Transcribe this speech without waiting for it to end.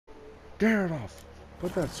Geralt,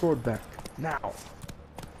 put that sword back now.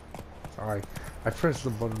 Sorry, I pressed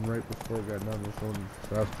the button right before I got done with one,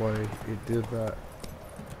 so that's why it did that.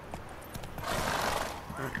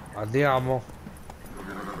 Andiamo.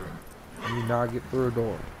 You not get through a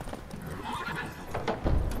door.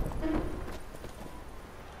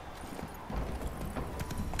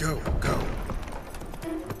 Go, go.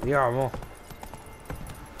 Andiamo.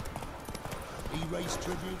 He raised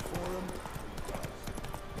tribute for him.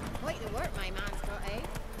 Quite the work my man's got, eh?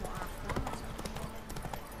 What after that?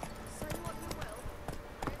 Say what you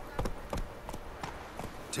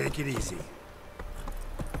will. Take it easy.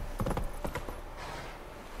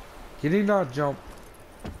 Can he not jump?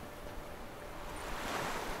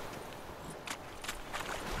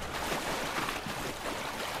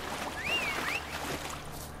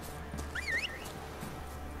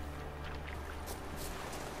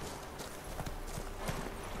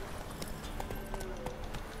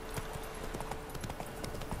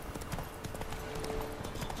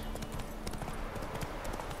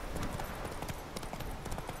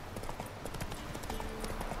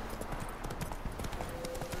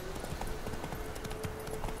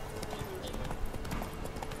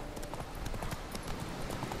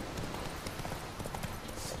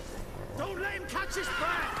 Don't let him catch his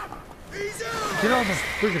breath! Easy! Get on the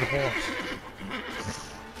freaking horse.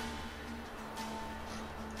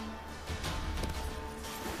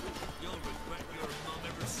 You'll regret your mom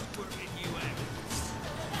ever squirting you out.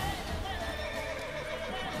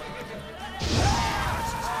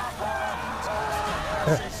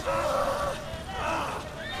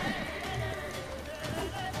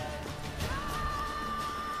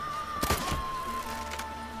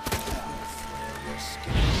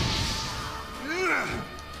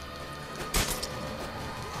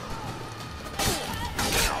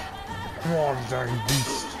 Come on, dang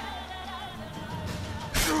beast.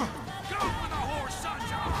 Go for the horse on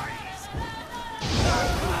your eyes!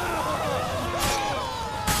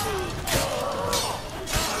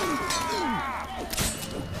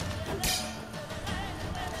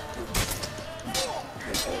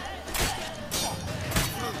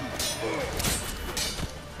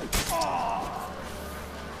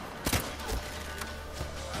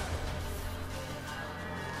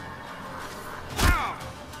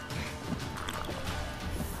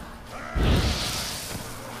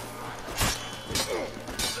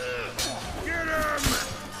 Get him!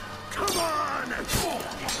 Come on!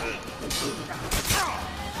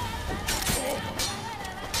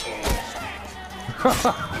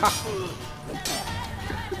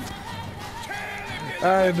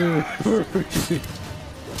 I knew it.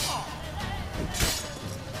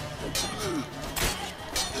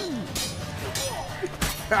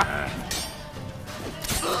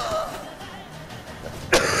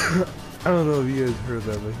 I don't know if you guys heard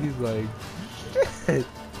that, but he's like, shit.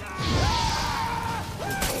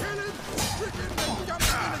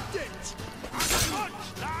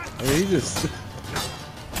 I mean, he just.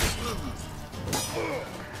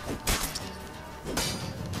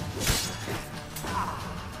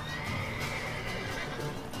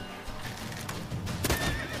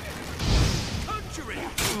 Conjuring,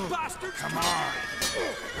 bastard! Come on!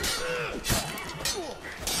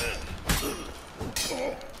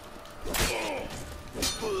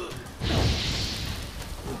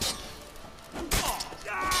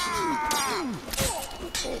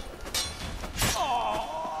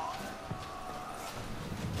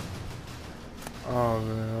 Oh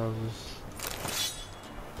man, I was just.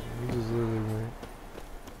 He just literally went.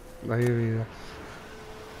 Like, I mean,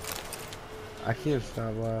 I can't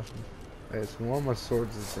stop laughing. It's one of my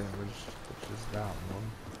swords is damaged, which is that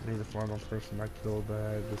one. I need to find the person I killed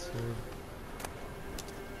that had the sword.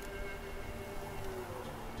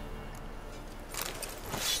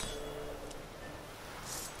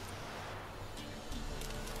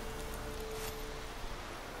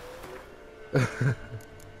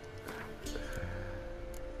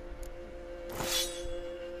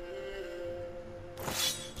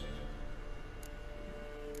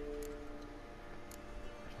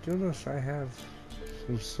 Goodness, I have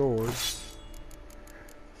some swords.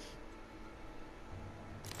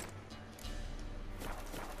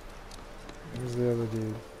 Where's the other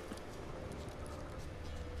dude?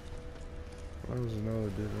 There's another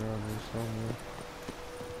dude around here somewhere.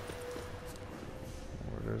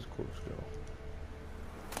 Where does corpse go?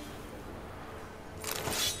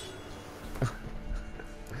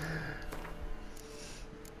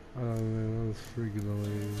 Oh man, that was freaking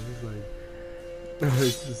hilarious. It's like,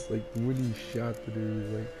 it's just like when he shot the dude, it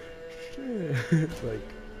was like, shit. It's like,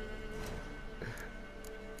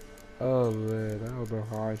 oh man, I don't know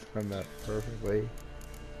how I timed that perfectly.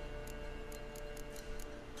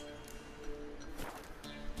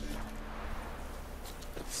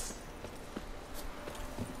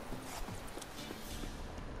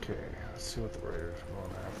 see what the Raiders are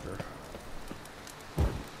going after.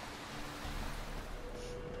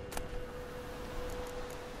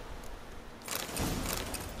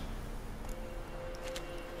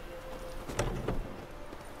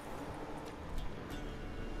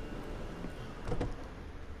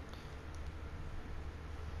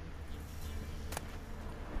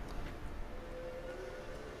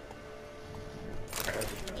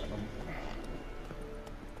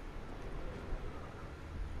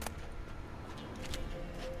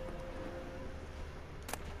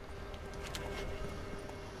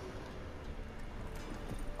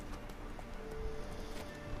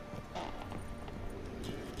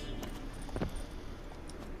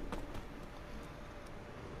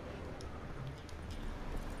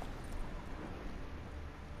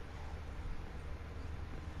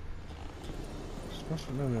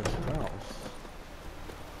 Nothing in this house.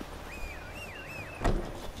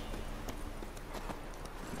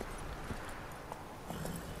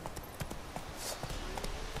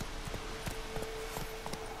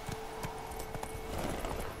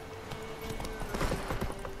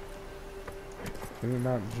 Can you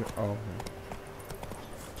not oh.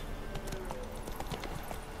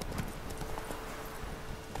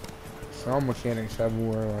 Some mechanics have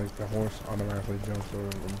where like the horse automatically jumps over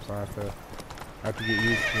them, so I have to get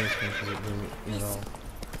used to this one because it really, you know.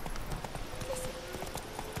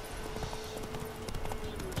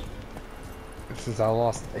 Since I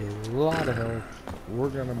lost a lot of health, we're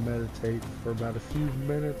gonna meditate for about a few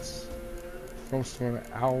minutes, close to an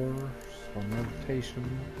hour of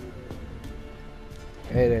meditation.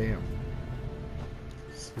 8 a.m.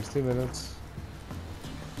 60 minutes.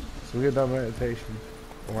 So we get done meditation.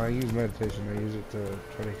 When I use meditation, I use it to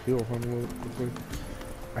try to heal him a little quickly.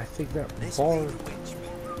 I think that bar.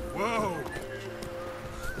 Whoa!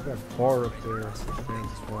 That bar up there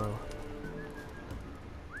stands well.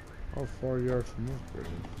 How far you are from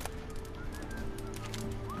upgrading?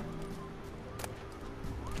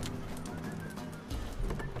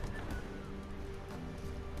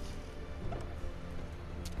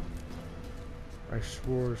 I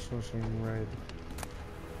swore I saw some red.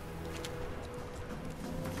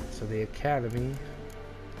 So the Academy.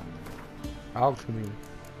 Alchemy.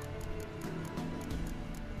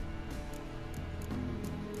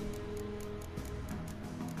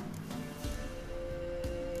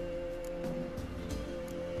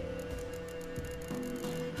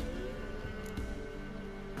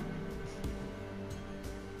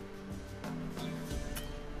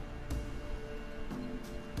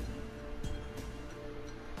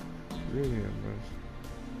 Really nice.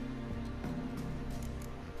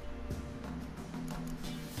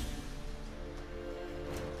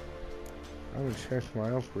 I haven't checked my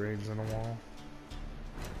upgrades in a while.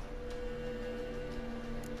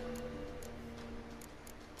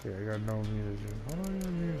 Yeah, I got no music. How do I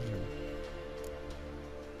get music?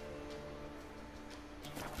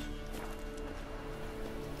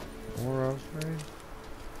 More upgrade?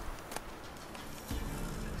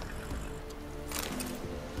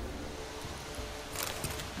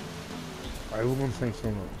 I wouldn't think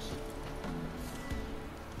so much.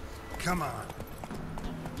 Come on.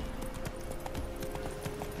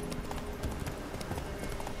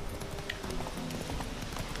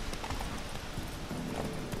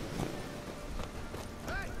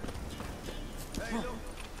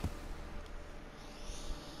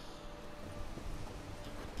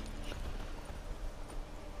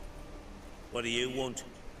 What do you want?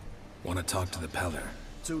 Want to talk to the Peller?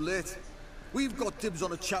 Too late. We've got dibs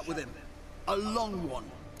on a chat with him. A long one.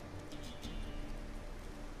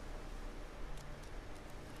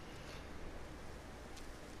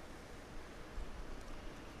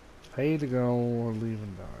 Pay to go or leave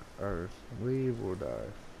and die. Or leave or die.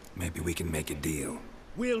 Maybe we can make a deal.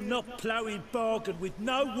 We'll not plough in bargain with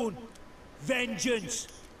no one. Vengeance.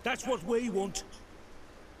 That's what we want.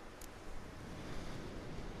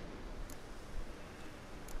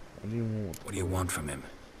 What do you want? What do you want from him?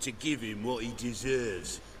 To give him what he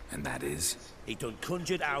deserves. And that is? He done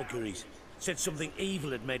conjured auguries. Said something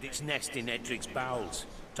evil had made its nest in Edric's bowels.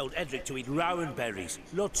 Told Edric to eat rowan berries.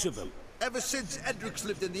 Lots of them. Ever since Edric's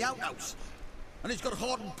lived in the outhouse. And he's got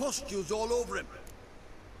hardened pustules all over him.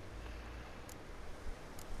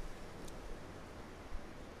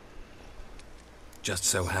 Just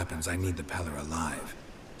so happens I need the Peller alive.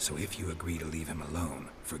 So if you agree to leave him alone,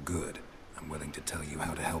 for good, I'm willing to tell you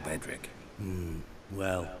how to help Edric.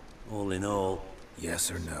 Well, all in all...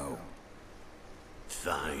 Yes or no?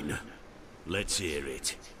 Fine. Let's hear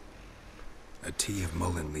it. A tea of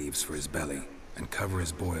mullein leaves for his belly, and cover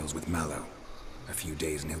his boils with mallow. A few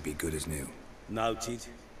days and he'll be good as new. Noted.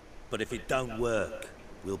 But if it don't work,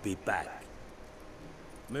 we'll be back.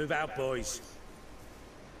 Move out, boys.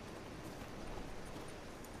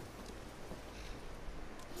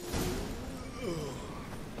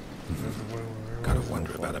 Gotta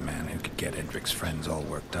wonder about a man who could get Edric's friends all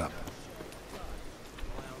worked up.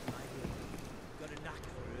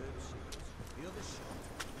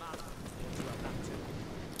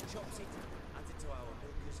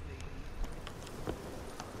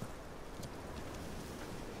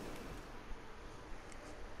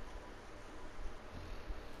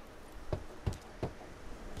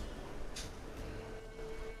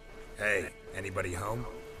 Hey, anybody home?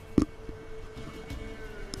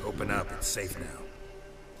 Open up, it's safe now.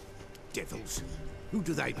 Devils. Who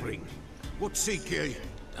do they bring? What seek ye?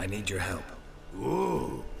 I need your help.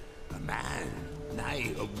 Oh, a man,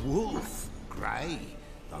 nay, a wolf. Grey,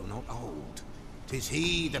 though not old. 'Tis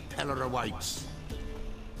he the Peller awaits.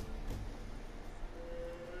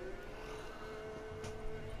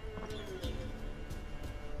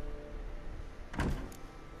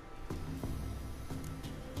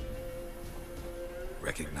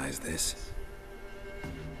 Recognize this?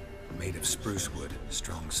 Made of spruce wood,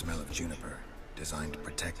 strong smell of juniper, designed to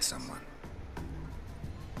protect someone.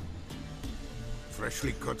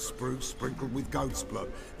 Freshly cut spruce sprinkled with goat's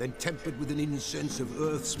blood, then tempered with an incense of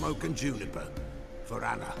earth, smoke and juniper. For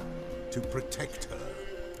Anna, to protect her.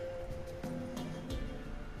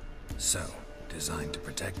 So, designed to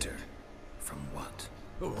protect her. From what?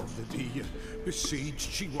 Oh, the besieged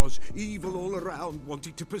she was, evil all around,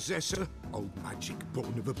 wanting to possess her. Old magic,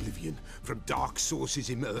 born of oblivion, from dark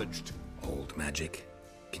sources emerged. Old magic?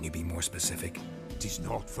 Can you be more specific? 'Tis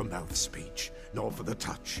not for mouth speech, nor for the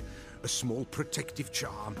touch. A small protective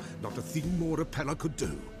charm, not a thing more a Peller could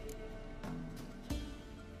do.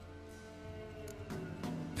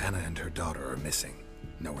 Anna and her daughter are missing.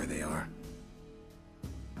 Know where they are?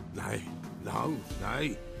 Nay,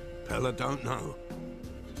 nay. Peller don't know.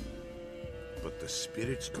 But the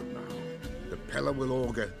spirits could know. The Peller will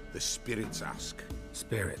augur, the spirits ask.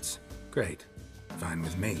 Spirits. Great. Fine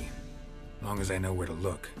with me. Long as I know where to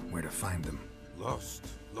look, where to find them. Lost,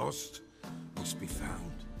 must be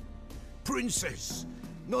found. Princess!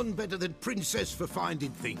 None better than Princess for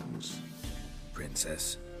finding things.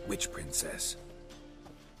 Princess? Which princess?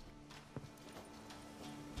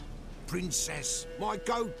 Princess, my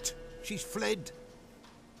goat! She's fled.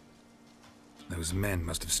 Those men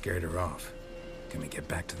must have scared her off. Can we get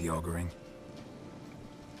back to the auguring?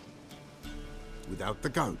 Without the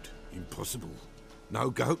goat, impossible. No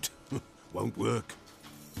goat, won't work.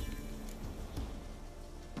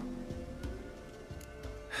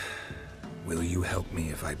 Will you help me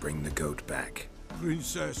if I bring the goat back?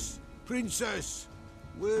 Princess,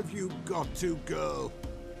 where have you got to, girl?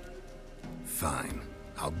 Fine.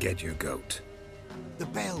 I'll get your goat. The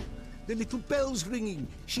bell. The little bell's ringing.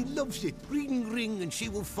 She loves it. Ring, ring, and she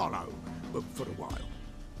will follow. But for a while.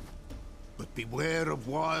 But beware of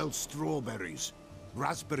wild strawberries.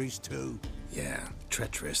 Raspberries, too. Yeah,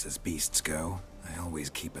 treacherous as beasts go. I always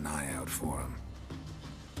keep an eye out for them.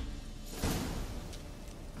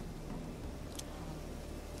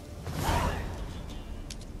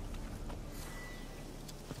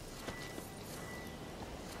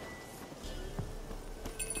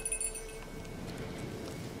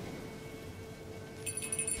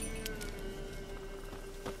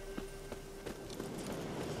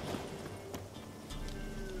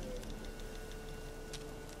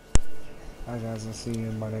 Alright guys, I'll see you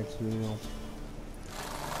in my next video,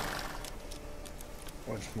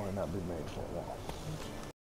 which might not be made for a while.